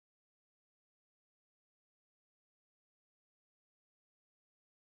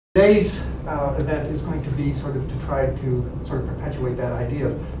today's event is going to be sort of to try to sort of perpetuate that idea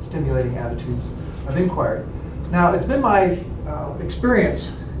of stimulating attitudes of inquiry. Now, it's been my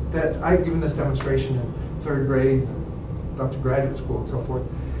experience that I've given this demonstration in 3rd grade, up to graduate school and so forth.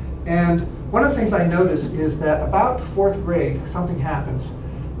 And one of the things I notice is that about 4th grade, something happens.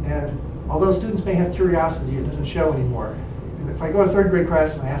 And although students may have curiosity, it doesn't show anymore. And if I go to 3rd grade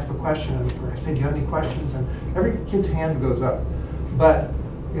class and I ask a question, or I say, do you have any questions? And every kid's hand goes up. But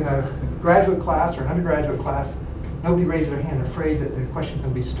in a graduate class or an undergraduate class, nobody raises their hand, afraid that the question's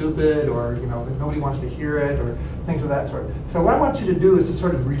going to be stupid, or that nobody wants to hear it, or things of that sort. So what I want you to do is to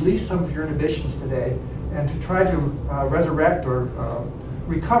sort of release some of your inhibitions today, and to try to resurrect or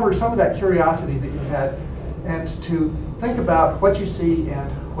recover some of that curiosity that you had, and to think about what you see and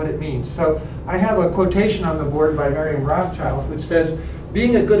what it means. So I have a quotation on the board by Miriam Rothschild, which says,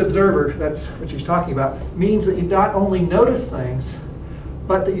 being a good observer, that's what she's talking about, means that you not only notice things,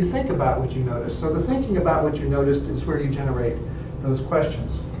 but that you think about what you notice. So the thinking about what you noticed is where you generate those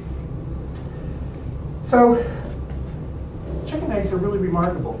questions. So chicken eggs are really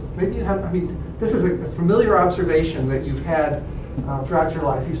remarkable. Maybe you have, this is a familiar observation that you've had throughout your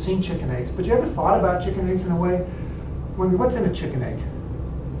life. You've seen chicken eggs, but you ever thought about chicken eggs in a way? What's in a chicken egg?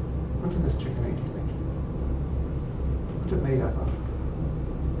 What's in this chicken egg, do you think? What's it made up of?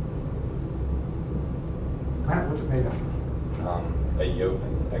 Matt, what's it made up of? A yolk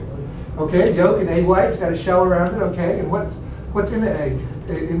and egg whites. Okay, yolk and egg white. It's got a shell around it. Okay, and what's in the egg,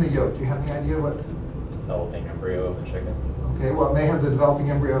 in the yolk? Do you have any idea what? Developing embryo of a chicken. Okay, well, it may have the developing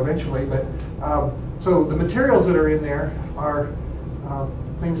embryo eventually, but so the materials that are in there are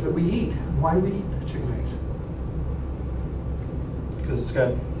things that we eat. Why do we eat chicken eggs? Because it's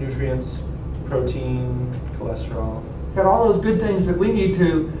got nutrients, protein, cholesterol. Got all those good things that we need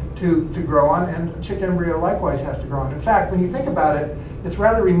to grow on, and a chicken embryo likewise has to grow on. In fact, when you think about it, it's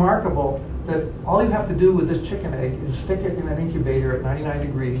rather remarkable that all you have to do with this chicken egg is stick it in an incubator at 99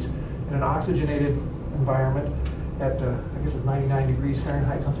 degrees in an oxygenated environment at, I guess it's 99 degrees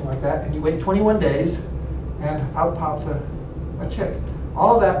Fahrenheit, something like that, and you wait 21 days, and out pops a chick.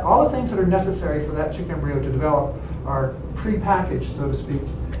 All of that, all the things that are necessary for that chicken embryo to develop are pre-packaged, so to speak,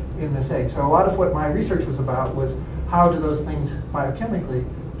 in this egg. So a lot of what my research was about was how do those things biochemically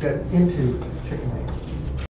get into chicken eggs.